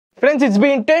Friends, it's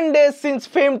been 10 days since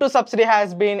FAME to subsidy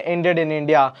has been ended in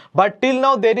India, but till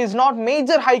now there is not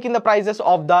major hike in the prices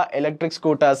of the electric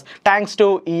scooters thanks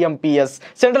to EMPS.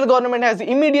 Central government has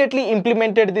immediately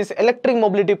implemented this electric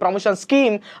mobility promotion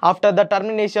scheme after the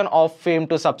termination of FAME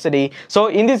to subsidy. So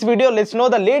in this video, let's know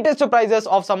the latest prices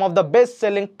of some of the best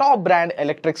selling top brand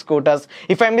electric scooters.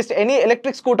 If I missed any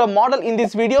electric scooter model in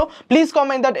this video, please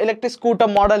comment that electric scooter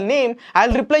model name.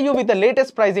 I'll reply you with the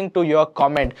latest pricing to your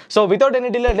comment. So without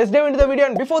any delay, let's dive into the video,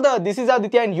 and before that, this is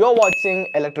Adithya and you're watching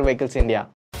Electric Vehicles India.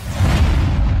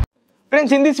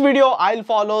 Friends, in this video, I'll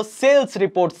follow sales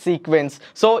report sequence.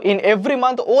 So in every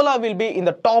month, Ola will be in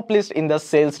the top list in the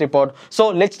sales report. So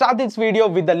let's start this video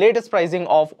with the latest pricing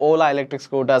of Ola electric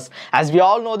scooters. As we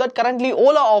all know that currently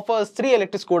Ola offers 3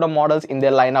 electric scooter models in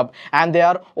their lineup, and they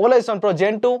are Ola S1 Pro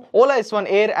Gen 2, Ola S1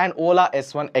 Air and Ola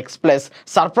S1 X Plus.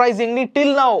 Surprisingly,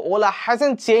 till now, Ola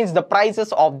hasn't changed the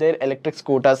prices of their electric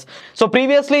scooters. So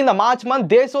previously in the March month,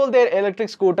 they sold their electric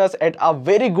scooters at a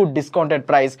very good discounted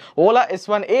price. Ola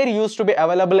S1 Air used to be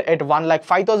available at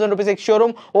 1,05,000 rupees ex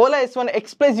showroom. Ola S1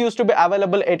 X Plus used to be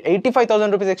available at 85,000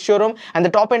 rupees ex showroom, and the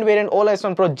top end variant Ola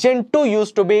S1 Pro Gen 2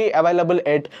 used to be available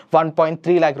at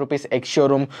 1.3 lakh rupees ex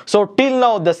showroom. So till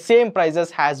now the same prices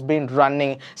has been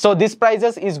running. So this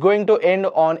prices is going to end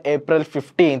on April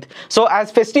 15th. So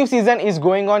as festive season is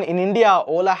going on in India,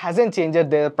 Ola hasn't changed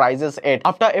their prices yet.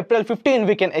 After April 15,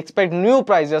 we can expect new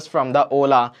prices from the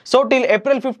Ola. So till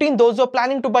April 15, those who are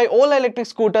planning to buy Ola electric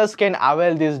scooters can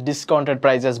avail these discounted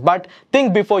prices, but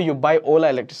think before you buy Ola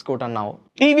electric scooter now.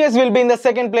 TVS will be in the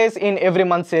second place in every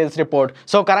month sales report.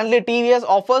 So currently TVS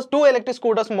offers 2 electric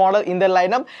scooters model in their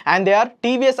lineup, and they are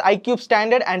TVS iQube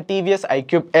Standard and TVS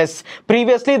iQube S.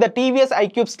 Previously the TVS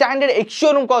iQube Standard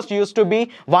ex-showroom cost used to be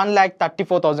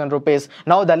 1,34,000 rupees.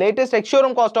 Now the latest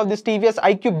ex-showroom cost of this TVS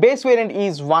iQube base variant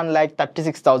is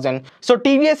 1,36,000. So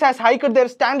TVS has hiked their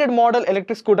standard model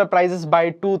electric scooter prices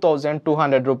by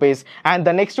 2,200 rupees, and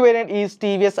the next variant is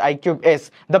TVS iQube S.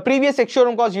 The previous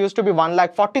ex-showroom cost used to be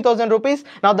 1,40,000 rupees.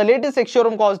 Now the latest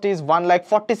ex-showroom cost is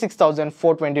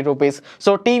 1,46,420 rupees.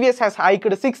 So TVS has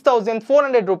hiked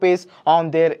 6,400 rupees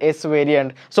on their S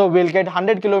variant. So we'll get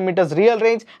 100 kilometers real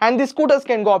range, and the scooters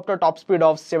can go up to a top speed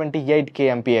of 78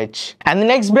 kmph. And the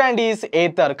next brand is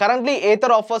Ather. Currently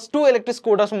Ather offers 2 electric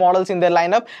scooters models in their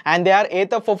lineup, and they are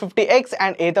Ather 450X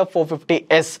and Ather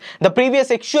 450S. The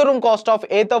previous ex-showroom cost of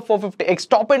Ather 450X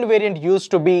top end variant used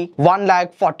to be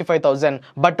 1,45,000,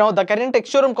 but now the current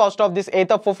ex-showroom cost of this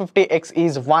Ather 450X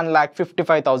is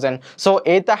 1,55,000. So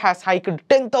Ather has hiked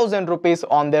 10,000 rupees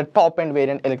on their top end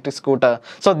variant electric scooter.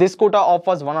 So this scooter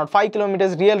offers 105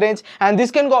 kilometers real range, and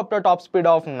this can go up to a top speed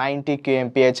of 90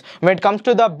 kmph. When it comes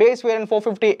to the base variant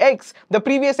 450X, the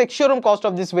previous ex-showroom cost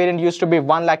of this variant used to be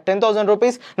 1,10,000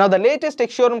 rupees. Now the latest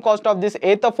ex-showroom cost of this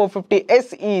Ather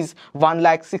 450S is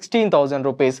 1,16,000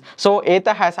 rupees. So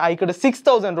Ather has hiked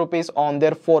 6,000 rupees on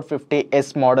their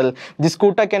 450S model. This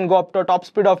scooter can go up to a top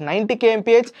speed of 90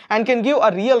 kmph and can give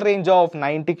a real range of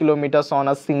 90 kilometers on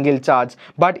a single charge,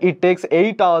 but it takes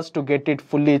 8 hours to get it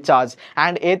fully charged.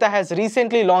 And Ather has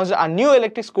recently launched a new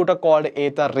electric scooter called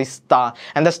Ather Rizta,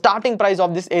 and the starting price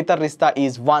of this Ather Rizta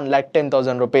is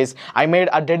 1,10,000 rupees. I made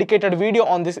a dedicated video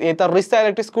on this Ather Rizta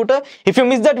electric scooter. If you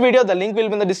missed that video, the link will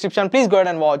be in the description. Please go ahead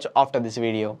and watch after this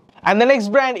video. And the next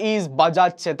brand is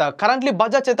Bajaj Chetak. Currently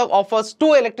Bajaj Chetak offers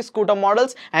 2 electric scooter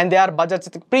models, and they are Bajaj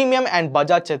Chetak Premium and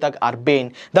Bajaj Chetak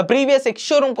Urbane. The previous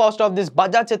ex-showroom cost of this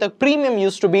Bajaj Chetak Premium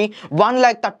used to be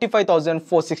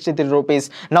 1,35,463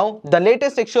 rupees. Now the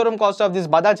latest ex-showroom cost of this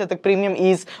Bajaj Chetak Premium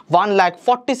is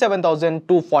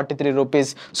 1,47,243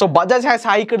 rupees. So Bajaj has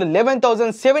hiked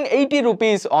 11,780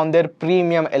 rupees on their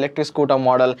premium electric scooter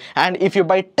model, and if you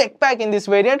buy tech pack in this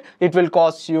variant, it will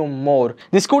cost you more.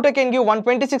 The scooter can give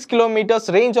 126 kilometers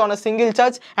range on a single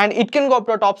charge, and it can go up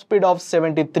to a top speed of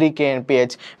 73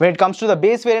 kmph. When it comes to the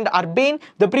base variant Urbane,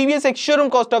 the previous ex-showroom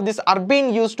cost of this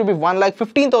Urbane used to be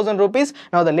 1,15,000 rupees.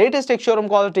 Now the latest ex-showroom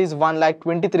cost is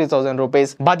 1,23,000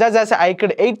 rupees. Bajaj has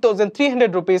hiked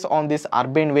 8,300 rupees on this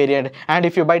Urbane variant, and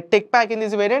if you buy tech pack in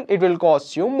this variant, it will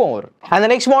cost you more. And the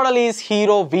next model is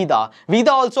Hero Vida. Vida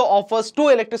also offers 2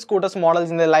 electric scooters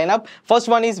models in the lineup. First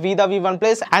one is Vida V1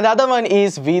 Plus, and the other one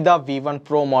is Vida V1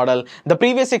 Pro model. The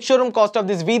previous ex-showroom cost of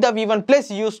this Vida V1 Plus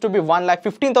used to be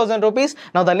 1,15,000 rupees.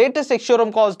 Now the latest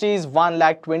ex-showroom cost is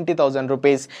 1,20,000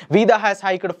 rupees. Vida has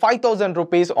hiked 5,000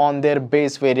 rupees on on their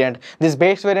base variant. This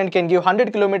base variant can give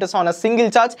 100 kilometers on a single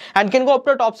charge and can go up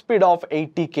to a top speed of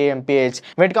 80 kmph.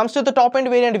 When it comes to the top end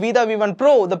variant Vida V1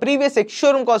 Pro, the previous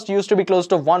ex-showroom cost used to be close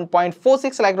to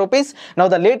 1.46 lakh rupees. Now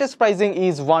the latest pricing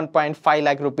is 1.5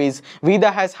 lakh rupees.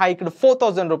 Vida has hiked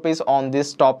 4,000 rupees on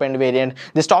this top end variant.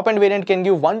 This top end variant can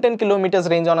give 110 kilometers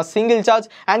range on a single charge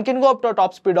and can go up to a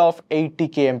top speed of 80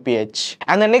 kmph.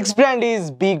 And the next brand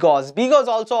is Bgauss. Bgauss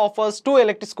also offers two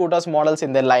electric scooters models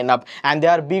in their lineup, and they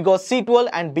are Bgauss C12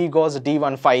 and Bgauss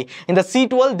D15. In the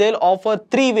C12, they'll offer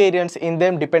three variants in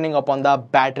them depending upon the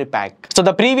battery pack. So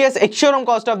the previous ex-showroom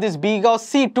cost of this Bgauss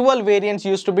C12 variants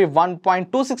used to be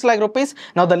 1.26 lakh rupees.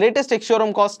 Now the latest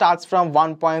ex-showroom cost starts from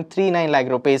 1.39 lakh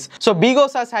rupees. So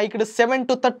Bgauss has hiked 7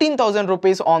 to 13,000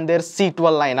 rupees on their C12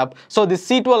 lineup. So this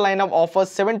C12 lineup offers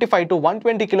 75 to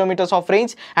 120 kilometers of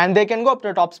range, and they can go up to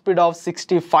a top speed of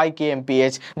 65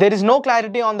 kmph. There is no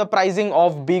clarity on the pricing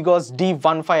of Bgauss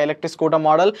D15 electric scooter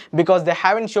model because they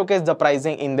haven't showcased the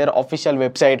pricing in their official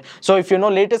website. So if you know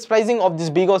latest pricing of this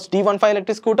Bgauss D15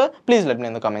 electric scooter, please let me know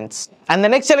in the comments. And the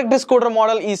next electric scooter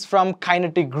model is from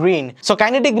Kinetic Green. So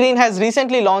Kinetic Green has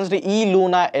recently launched the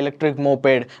eluna electric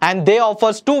moped, and they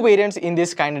offers two variants in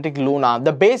this Kinetic Luna.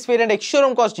 The base variant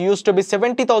ex-showroom cost used to be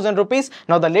 70,000 rupees.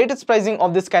 Now the latest pricing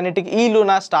of this Kinetic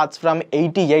eluna starts from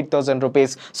 88,000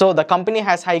 rupees. So the company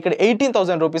has hiked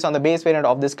 18,000 rupees on the base variant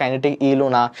of this Kinetic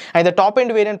eluna, and the top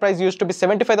end variant price used to be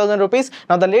 75,000 rupees.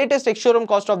 Now the latest ex-showroom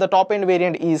cost of the top end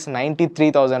variant is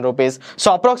 93,000 rupees.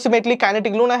 So approximately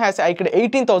Kinetic Luna has hiked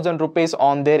 18,000 rupees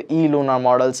on their eluna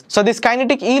models. So this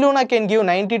Kinetic eluna can give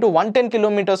 90 to 110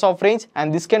 kilometers of range,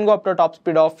 and this can go up to a top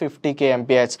speed of 50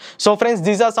 kmph. So friends,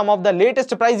 these are some of the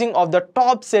latest pricing of the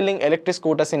top selling electric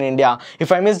scooters in India.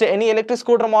 If I missed any electric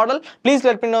scooter model, please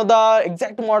let me know the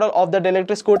exact model of that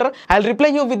electric scooter. I'll reply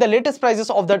you with the latest prices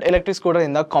of that electric scooter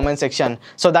in the comment section.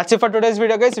 So that's it for today's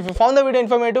video, guys. If you found the video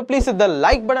informative, please hit the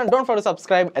like button. Don't forget to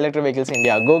subscribe. Electric Vehicles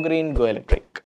India. Go green, go electric.